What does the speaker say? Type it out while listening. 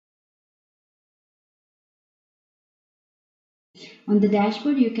On the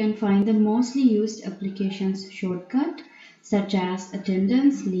dashboard, you can find the mostly used applications shortcut such as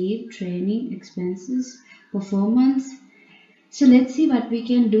attendance, leave, training, expenses, performance. So let's see what we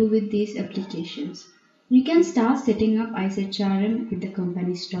can do with these applications. You can start setting up IceHrm with the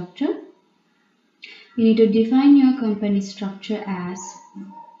company structure. You need to define your company structure as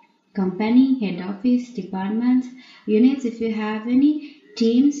company, head office, departments, units if you have any,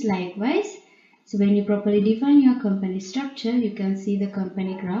 teams likewise. So when you properly define your company structure, you can see the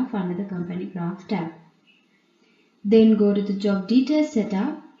company graph under the company graph tab. Then go to the job details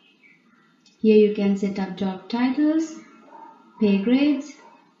setup. Here you can set up job titles, pay grades,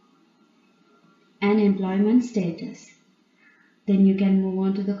 and employment status. Then you can move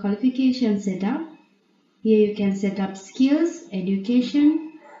on to the qualification setup. Here you can set up skills,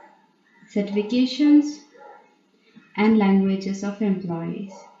 education, certifications, and languages of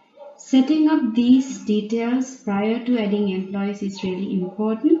employees. Setting up these details prior to adding employees is really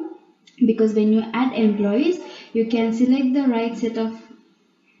important, because when you add employees, you can select the right set of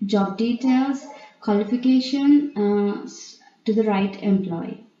job details, qualification to the right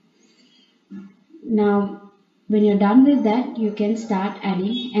employee. Now, when you're done with that, you can start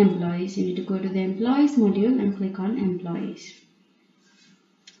adding employees. You need to go to the employees module and click on employees.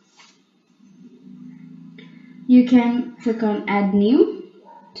 You can click on add new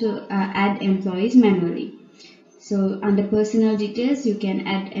to add employees manually. So under personal details, you can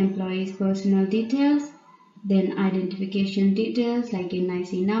add employees personal details, then identification details like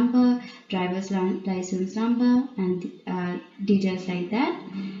NIC number, driver's license number, and details like that.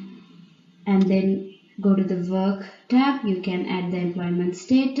 And then go to the work tab. You can add the employment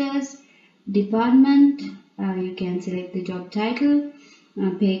status, department, you can select the job title,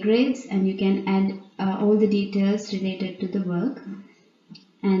 pay grades, and you can add all the details related to the work.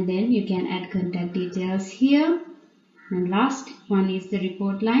 And then you can add contact details here. And last one is the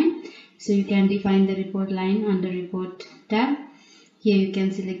report line. So you can define the report line under report tab. Here you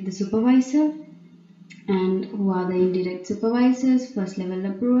can select the supervisor and who are the indirect supervisors, first level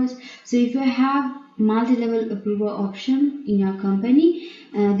approvers. So if you have multi-level approver option in your company,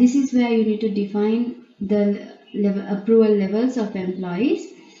 this is where you need to define the approval levels of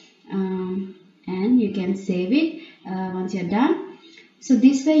employees, and you can save it once you're done. So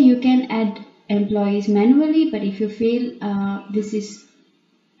this way you can add employees manually, but if you feel this is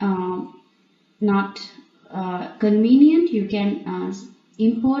not convenient, you can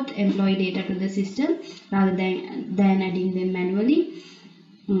import employee data to the system rather than adding them manually.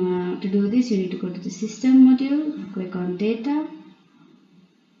 To do this, you need to go to the system module, click on data.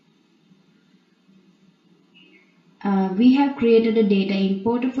 We have created a data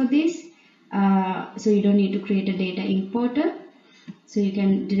importer for this, so you don't need to create a data importer. So you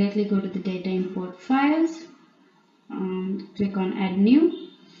can directly go to the data import files, click on add new,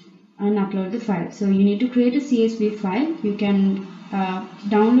 and upload the file. So you need to create a CSV file. You can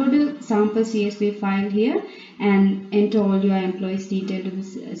download a sample CSV file here and enter all your employees' detail to the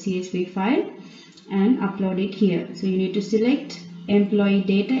CSV file and upload it here. So you need to select employee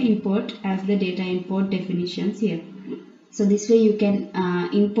data import as the data import definitions here. So this way you can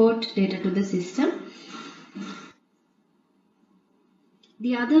import data to the system.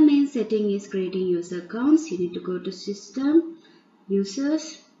 The other main setting is creating user accounts. You need to go to system,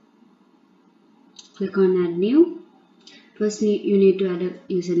 users, click on add new. First you need to add a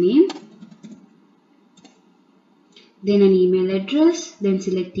username, then an email address, then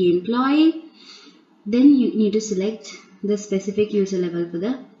select the employee. Then you need to select the specific user level for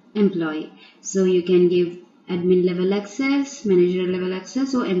the employee. So you can give admin level access, manager level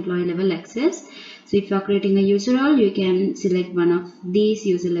access, or employee level access. So if you are creating a user role, you can select one of these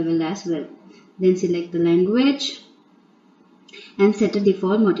user level as well. Then select the language and set a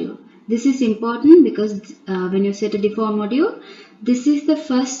default module. This is important because when you set a default module, this is the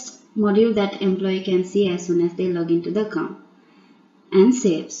first module that employee can see as soon as they log into the account, and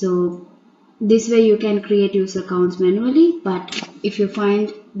save. So this way you can create user accounts manually, but if you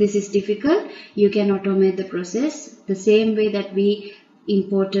find this is difficult, you can automate the process. The same way that we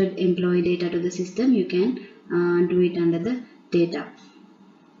imported employee data to the system, you can do it under the data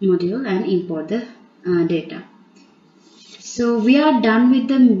module and import the data. So we are done with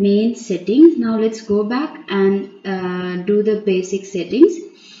the main settings. Now let's go back and do the basic settings.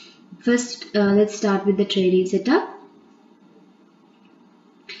 First, let's start with the training setup.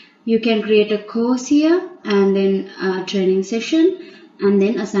 You can create a course here and then a training session and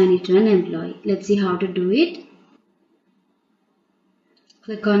then assign it to an employee. Let's see how to do it.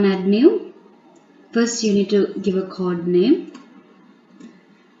 Click on add new. First you need to give a code name.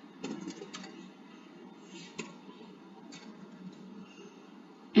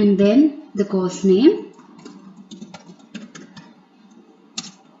 and then the course name,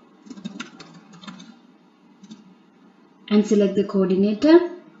 and select the coordinator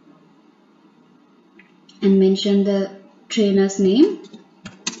and mention the trainer's name.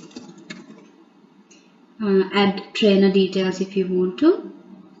 Add trainer details if you want to.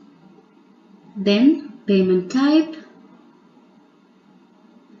 Then payment type,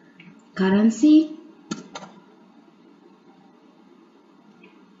 currency,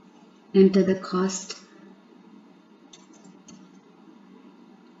 enter the cost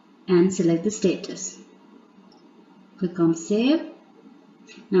and select the status. Click on save.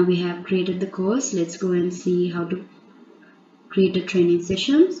 Now we have created the course. Let's go and see how to create a training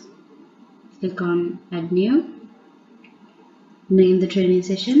sessions. Click on add new, name the training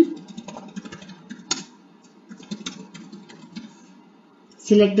session,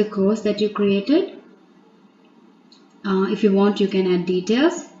 select the course that you created. If you want, you can add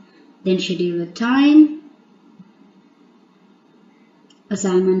details, then schedule the time,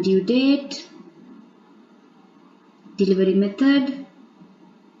 assignment due date, delivery method,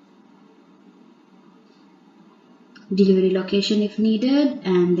 delivery location if needed,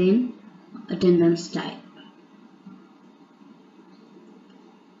 and then attendance type.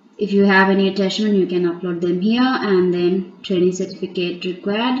 If you have any attachment, you can upload them here, and then training certificate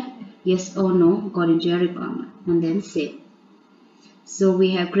required, yes or no according to your requirement, and then save. So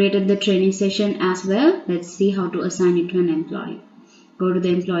we have created the training session as well. Let's see how to assign it to an employee. Go to the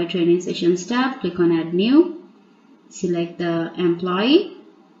employee training sessions tab, click on add new, select the employee,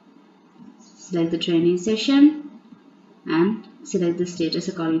 select the training session, and select the status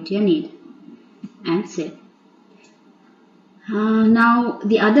according to your need, and save. Now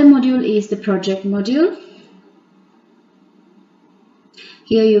the other module is the project module.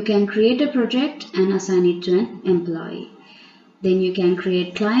 Here you can create a project and assign it to an employee. Then you can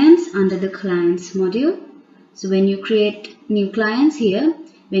create clients under the clients module. So when you create new clients here,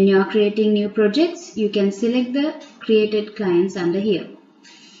 when you are creating new projects, you can select the created clients under here.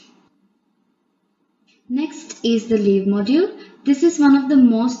 Next is the leave module. This is one of the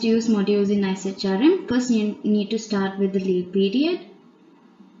most used modules in IceHrm. First you need to start with the leave period.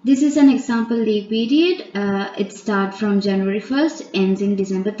 This is an example leave period. It starts from January 1st, ends in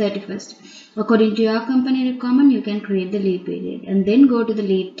December 31st. According to your company requirement, you can create the leave period and then go to the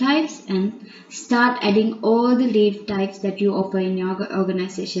leave types and start adding all the leave types that you offer in your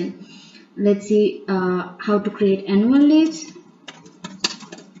organization. Let's see how to create annual leaves.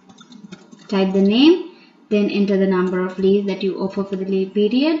 Type the name, then enter the number of leaves that you offer for the leave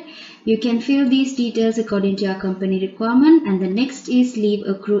period. You can fill these details according to your company requirement. And the next is leave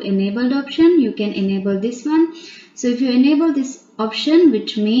accrue enabled option. You can enable this one. So if you enable this option,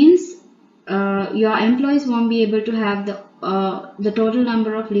 which means your employees won't be able to have the total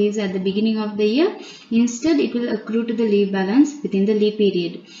number of leaves at the beginning of the year. Instead, it will accrue to the leave balance within the leave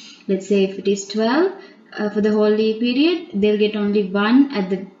period. Let's say if it is 12 for the whole leave period, they'll get only one at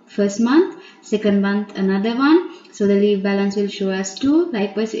the first month, second month another one, so the leave balance will show as 2.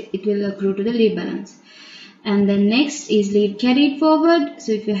 Likewise, it will accrue to the leave balance. And then next is leave carried forward.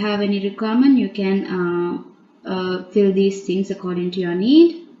 So if you have any requirement, you can fill these things according to your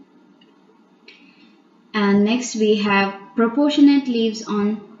need. And next we have proportionate leaves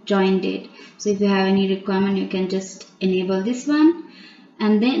on join date. So if you have any requirement, you can just enable this one.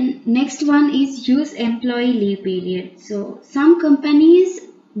 And then next one is use employee leave period. So some companies,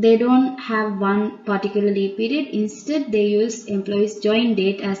 they don't have one particular leave period. Instead, they use employees join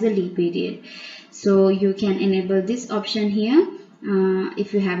date as the leave period. So you can enable this option here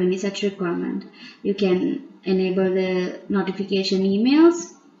if you have any such requirement. You can enable the notification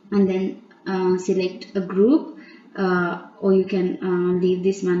emails and then select a group, or you can leave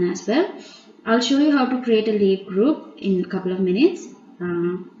this one as well. I'll show you how to create a leave group in a couple of minutes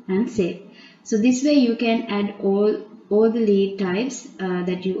and save. So this way you can add all the leave types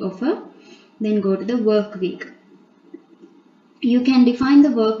that you offer. Then go to the work week. You can define the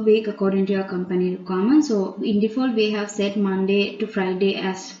work week according to your company requirements. So in default, we have set Monday to Friday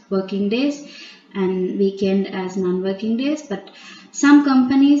as working days and weekend as non-working days. But some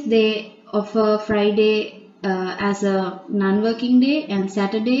companies, they offer Friday as a non-working day and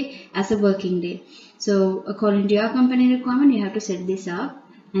Saturday as a working day. So according to your company requirement, you have to set this up,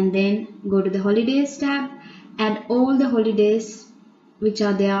 and then go to the holidays tab. Add all the holidays which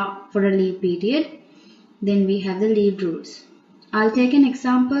are there for a leave period. Then we have the leave rules. I'll take an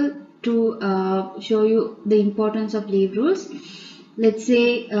example to show you the importance of leave rules. Let's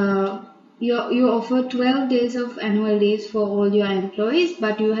say you offer 12 days of annual leaves for all your employees,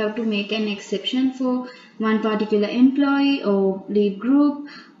 but you have to make an exception for one particular employee or leave group,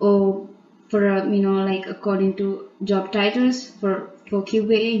 or for a, like according to job titles, for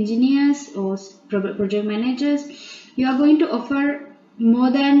QA engineers or project managers. You are going to offer more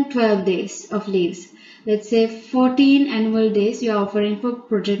than 12 days of leaves. Let's say 14 annual days you are offering for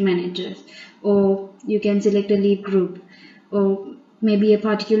project managers, or you can select a leave group, or maybe a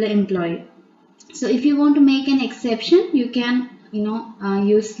particular employee. So if you want to make an exception, you can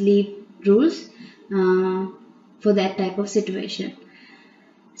use leave rules for that type of situation.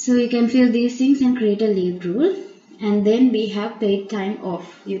 So you can fill these things and create a leave rule. And then we have paid time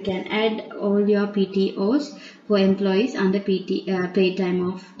off. You can add all your PTOs for employees under paid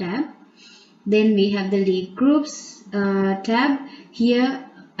time off tab. Then we have the leave groups tab. Here,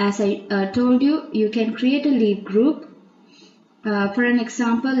 as I told you, you can create a leave group. For an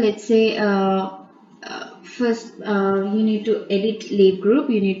example, let's say first you need to edit leave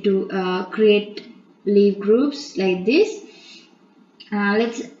group. You need to create leave groups like this.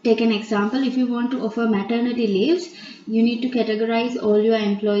 Let's take an example. If you want to offer maternity leaves, you need to categorize all your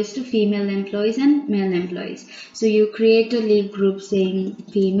employees to female employees and male employees. So you create a leave group saying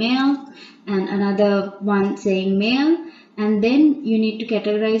female and another one saying male, and then you need to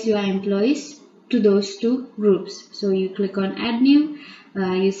categorize your employees to those two groups. So you click on add new,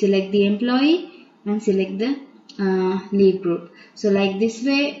 you select the employee and select the leave group. So like this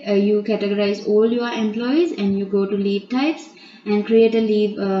way you categorize all your employees, and you go to leave types and create a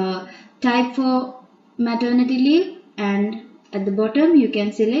leave type for maternity leave, and at the bottom you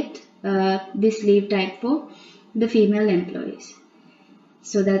can select this leave type for the female employees.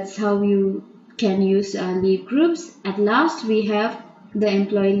 So that's how you can use leave groups. At last we have the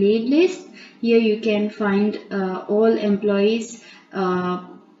employee leave list. Here you can find all employees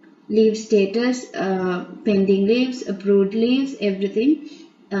leave status, pending leaves, approved leaves, everything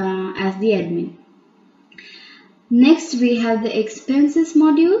as the admin. Next we have the expenses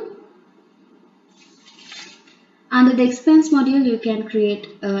module. Under the expense module you can create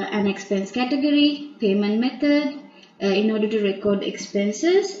an expense category, payment method in order to record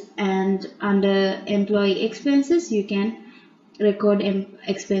expenses, and under employee expenses you can record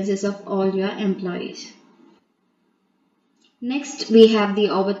expenses of all your employees. Next we have the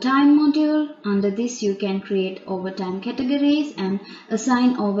overtime module. Under this you can create overtime categories and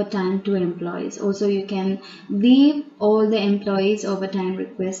assign overtime to employees. Also you can view all the employees overtime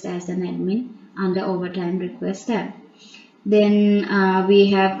requests as an admin under overtime request tab. Then we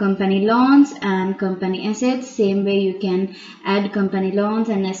have company loans and company assets. Same way you can add company loans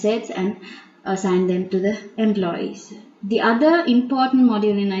and assets and assign them to the employees. The other important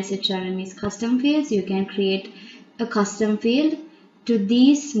module in IceHrm is custom fields. You can create a custom field to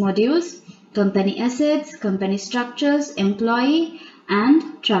these modules: company assets, company structures, employee,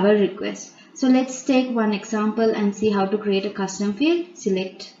 and travel requests. So let's take one example and see how to create a custom field.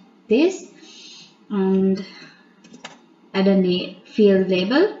 Select this and add a field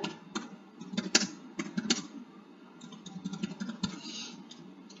label.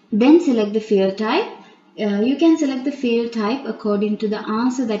 Then select the field type. You can select the field type according to the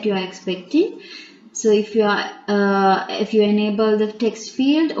answer that you are expecting. So if you enable the text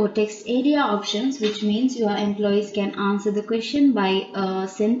field or text area options, which means your employees can answer the question by a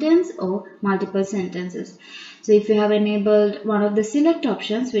sentence or multiple sentences. So if you have enabled one of the select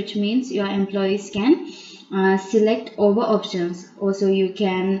options, which means your employees can select over options. Also you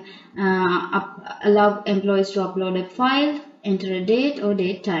can allow employees to upload a file, enter a date or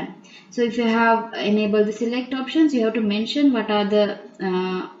date time. So if you have enabled the select options, you have to mention what are the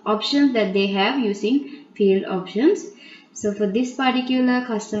options that they have using field options. So for this particular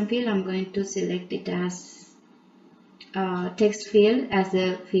custom field, I'm going to select it as text field as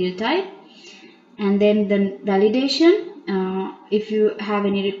the field type. And then the validation, if you have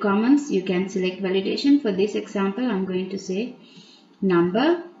any requirements, you can select validation. For this example, I'm going to say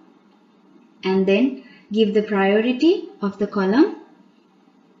number, and then give the priority of the column,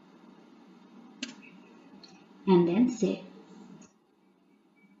 and then save.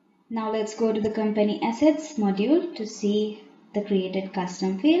 Now let's go to the company assets module to see the created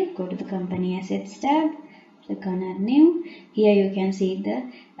custom field. Go to the company assets tab, click on add new. Here you can see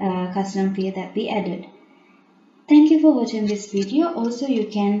the custom field that we added. Thank you for watching this video. Also you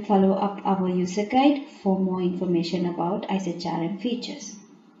can follow up our user guide for more information about IceHrm features.